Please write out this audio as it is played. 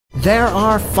There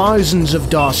are thousands of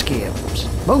DOS games.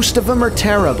 Most of them are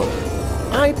terrible.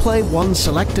 I play one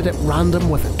selected at random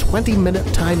with a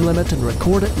 20-minute time limit and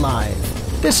record it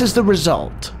live. This is the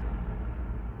result.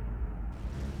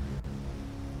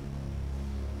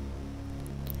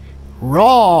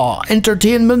 Raw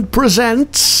Entertainment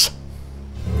presents...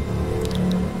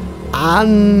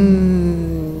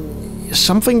 and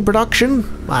something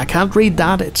production? I can't read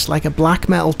that, it's like a black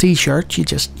metal t-shirt,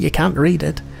 you can't read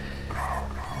it.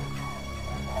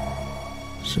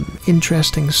 Some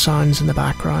interesting sounds in the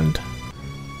background.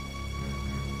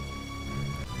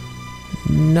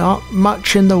 Not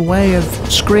much in the way of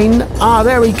screen. Ah,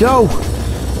 there we go!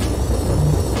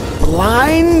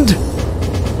 Blind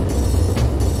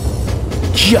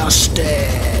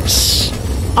Justice!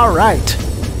 Alright.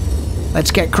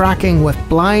 Let's get cracking with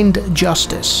Blind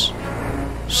Justice.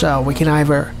 So we can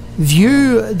either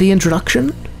view the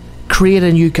introduction, create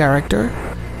a new character,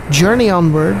 journey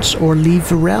onwards, or leave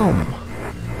the realm.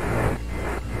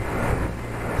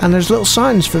 And there's little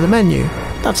signs for the menu.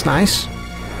 That's nice.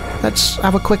 Let's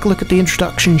have a quick look at the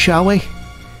introduction, shall we?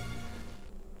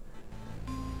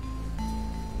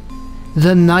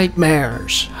 The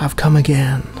nightmares have come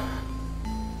again.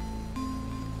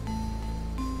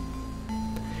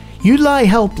 You lie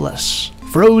helpless,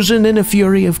 frozen in a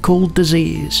fury of cold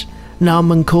disease,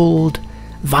 numb and cold,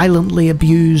 violently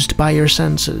abused by your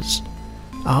senses.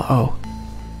 Uh-oh.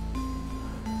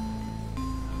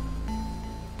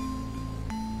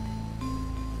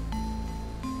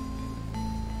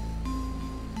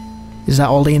 Is that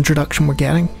all the introduction we're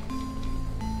getting?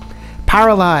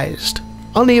 Paralyzed,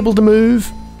 unable to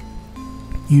move,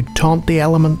 you taunt the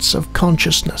elements of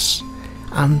consciousness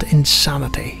and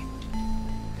insanity.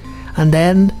 And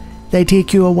then they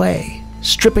take you away,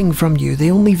 stripping from you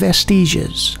the only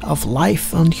vestiges of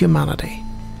life and humanity.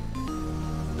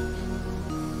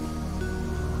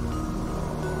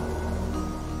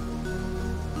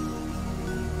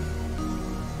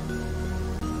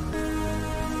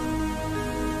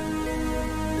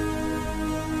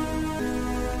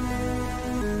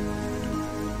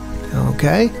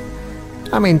 Okay.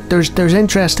 I mean, there's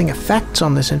interesting effects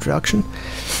on this introduction.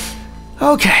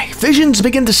 Okay, visions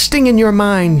begin to sting in your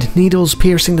mind, needles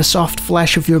piercing the soft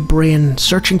flesh of your brain,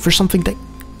 searching for something that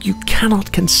you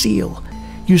cannot conceal.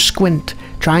 You squint,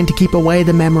 trying to keep away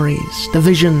the memories, the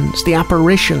visions, the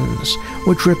apparitions,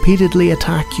 which repeatedly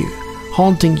attack you,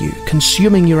 haunting you,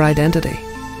 consuming your identity.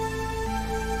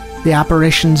 The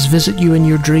apparitions visit you in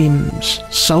your dreams,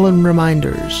 sullen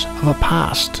reminders of a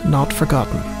past not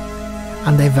forgotten,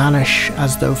 and they vanish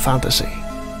as though fantasy.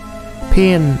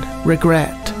 Pain,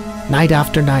 regret, night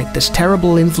after night, this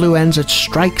terrible influenza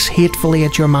strikes hatefully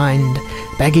at your mind,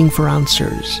 begging for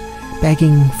answers,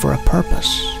 begging for a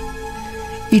purpose.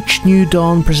 Each new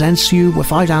dawn presents you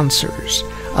without answers,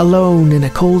 alone in a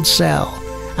cold cell,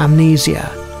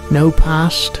 amnesia, no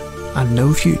past and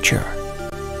no future.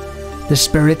 The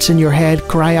spirits in your head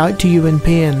cry out to you in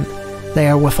pain. They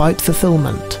are without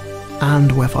fulfillment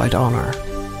and without honour.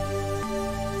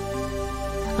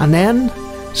 And then,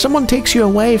 someone takes you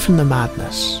away from the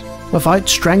madness. Without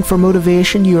strength or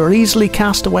motivation, you are easily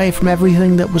cast away from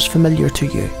everything that was familiar to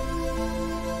you.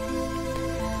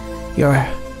 Your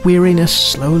weariness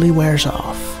slowly wears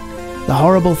off. The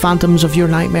horrible phantoms of your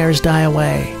nightmares die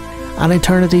away, and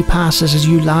eternity passes as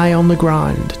you lie on the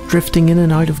ground, drifting in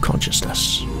and out of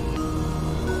consciousness.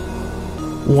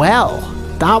 Well,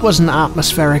 that was an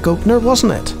atmospheric opener,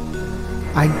 wasn't it?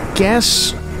 I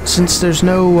guess, since there's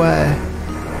no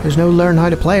learn how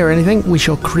to play or anything, we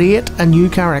shall create a new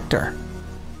character.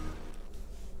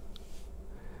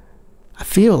 I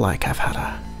feel like I've had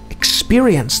a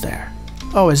experience there.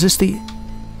 Oh, is this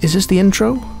the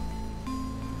intro?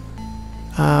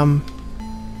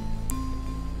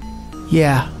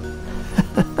 Yeah.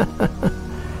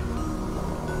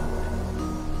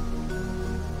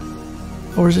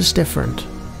 Or is this different?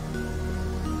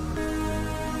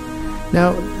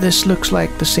 No, this looks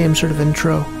like the same sort of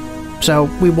intro. So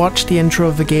we watch the intro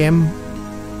of the game,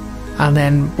 and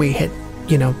then we hit,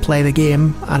 play the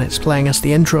game, and it's playing us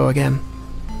the intro again.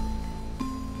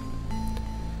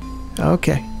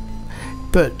 Okay.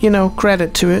 But,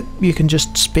 credit to it, you can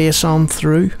just space on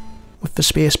through with the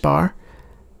space bar.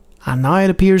 And now it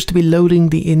appears to be loading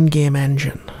the in-game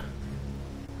engine.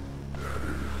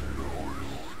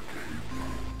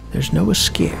 There's no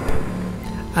escape.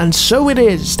 And so it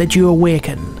is that you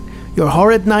awaken. Your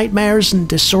horrid nightmares and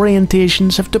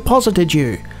disorientations have deposited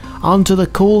you onto the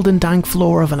cold and dank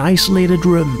floor of an isolated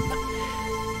room.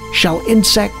 Shall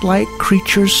insect-like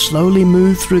creatures slowly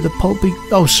move through the pulpy...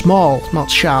 Oh, small, not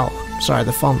shall. Sorry,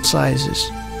 the font size is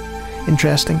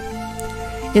interesting.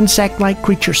 Insect-like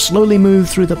creatures slowly move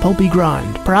through the pulpy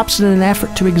ground, perhaps in an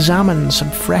effort to examine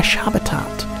some fresh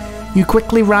habitat. You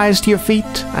quickly rise to your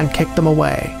feet and kick them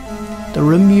away. The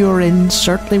room you're in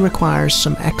certainly requires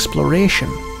some exploration.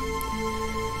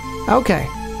 Okay,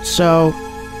 so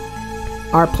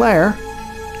our player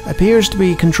appears to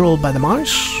be controlled by the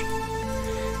mouse.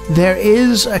 There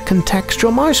is a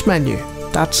contextual mouse menu.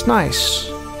 That's nice.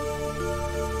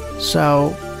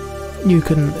 So you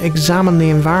can examine the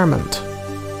environment.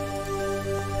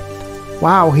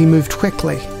 Wow, he moved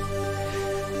quickly.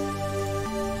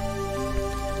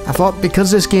 I thought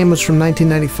because this game was from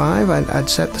 1995, I'd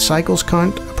set the cycles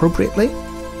count appropriately.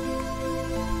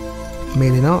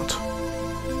 Maybe not.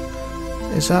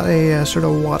 Is that a sort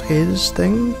of what is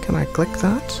thing? Can I click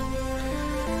that?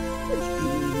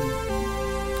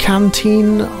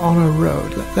 Canteen on a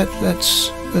road.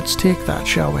 Let's take that,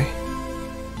 shall we?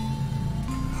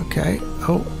 Okay.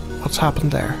 Oh, what's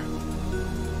happened there?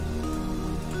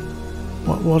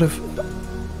 What if...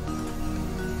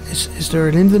 Is there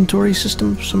an inventory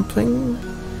system or something?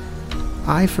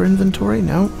 I for inventory?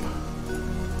 No.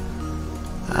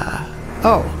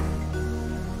 Oh.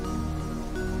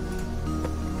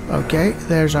 Okay,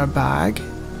 there's our bag.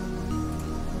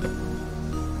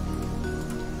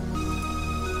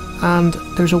 And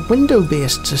there's a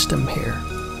window-based system here.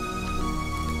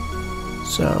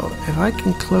 So, if I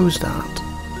can close that,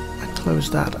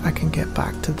 I can get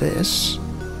back to this.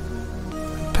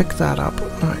 Pick that up.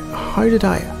 Now, how did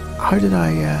I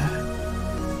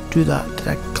do that? Did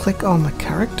I click on the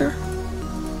character?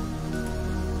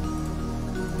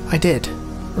 I did.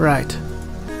 Right.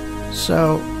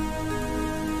 So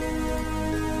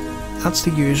that's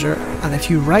the user, and if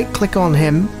you right click on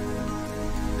him,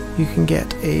 you can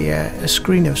get a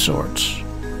screen of sorts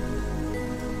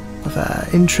with an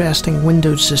interesting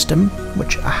windowed system,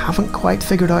 which I haven't quite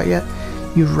figured out yet.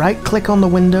 You right click on the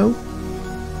window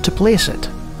to place it.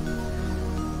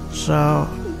 So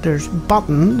there's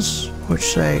buttons which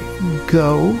say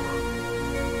go.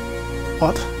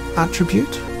 What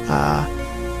attribute?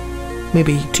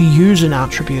 Maybe to use an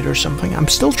attribute or something. I'm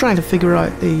still trying to figure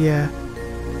out the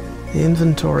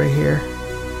inventory here.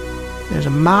 There's a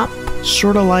map,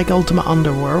 sort of like Ultima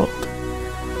Underworld.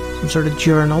 Some sort of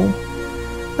journal.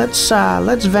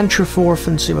 Let's venture forth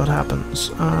and see what happens.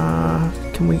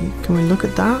 Can we look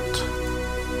at that?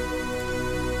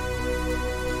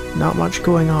 Not much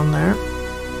going on there.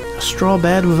 A straw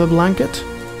bed with a blanket.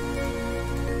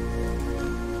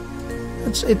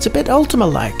 It's a bit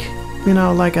Ultima-like. You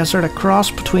know, like a sort of cross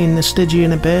between the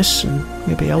Stygian Abyss and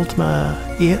maybe Ultima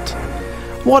 8.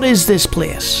 What is this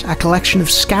place? A collection of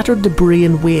scattered debris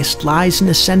and waste lies in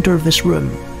the centre of this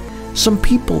room. Some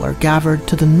people are gathered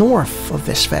to the north of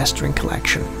this festering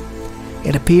collection.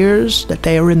 It appears that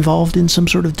they are involved in some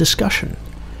sort of discussion.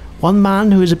 One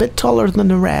man, who is a bit taller than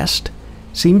the rest,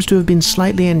 seems to have been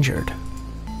slightly injured.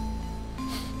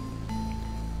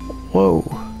 Whoa.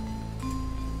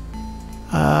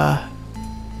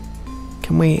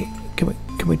 Can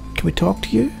we talk to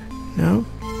you? No?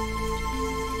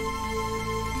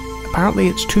 Apparently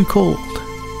it's too cold.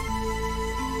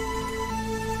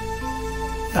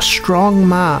 A strong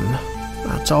man.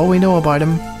 That's all we know about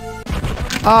him.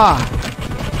 Ah!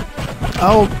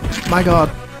 Oh my god.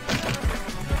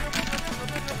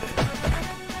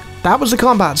 That was the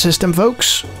combat system,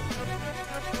 folks.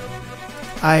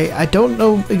 I don't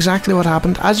know exactly what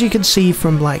happened. As you can see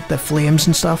from like the flames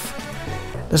and stuff,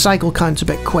 the cycle count's a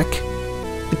bit quick.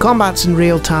 The combat's in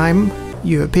real time.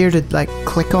 You appear to like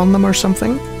click on them or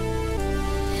something.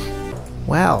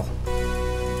 Well,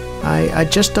 I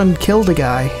just done killed a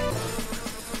guy.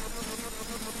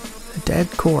 A dead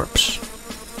corpse.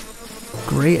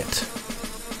 Great.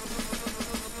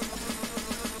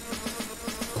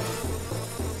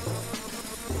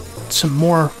 Some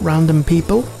more random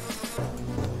people.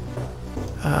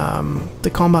 The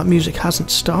combat music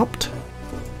hasn't stopped.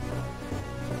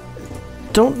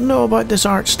 Don't know about this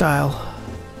art style.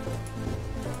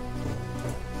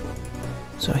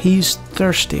 So he's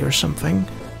thirsty or something.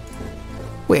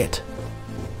 Wait.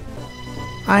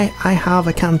 I have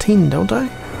a canteen, don't I?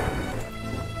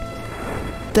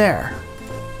 There.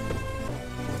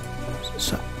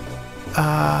 So,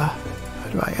 how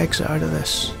do I exit out of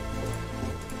this?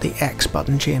 The X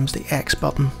button, James, the X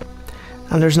button.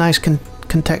 And there's a nice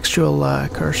contextual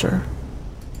cursor.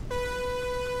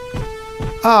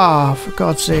 Ah, for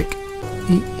God's sake.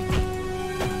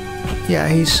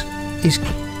 He's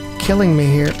killing me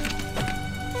here.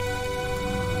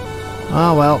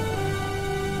 Oh well.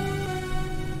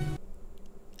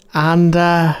 And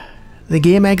the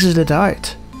game exited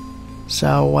out.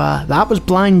 So that was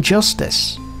Blind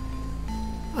Justice.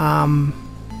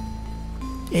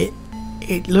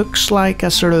 it looks like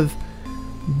a sort of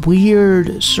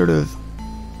weird, sort of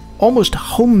almost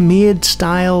homemade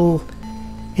style,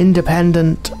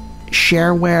 independent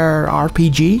shareware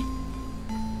RPG.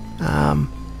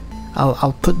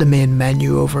 I'll put the main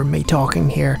menu over me talking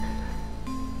here.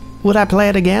 Would I play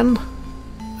it again?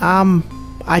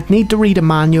 I'd need to read a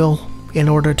manual in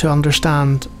order to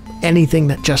understand anything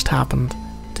that just happened,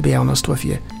 to be honest with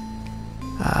you.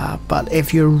 But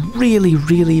if you're really,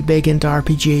 really big into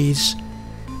RPGs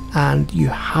and you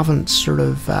haven't sort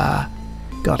of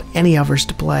got any others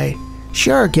to play,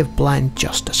 sure, give Blind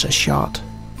Justice a shot.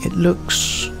 It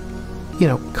looks, you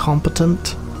know,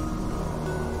 competent.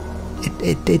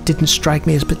 It didn't strike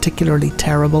me as particularly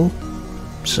terrible,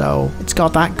 so it's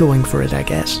got that going for it, I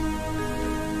guess.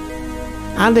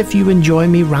 And if you enjoy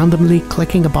me randomly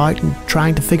clicking about and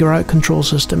trying to figure out control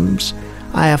systems,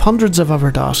 I have hundreds of other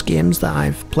DOS games that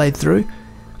I've played through.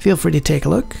 Feel free to take a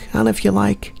look, and if you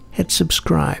like, hit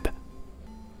subscribe.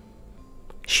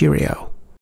 Cheerio.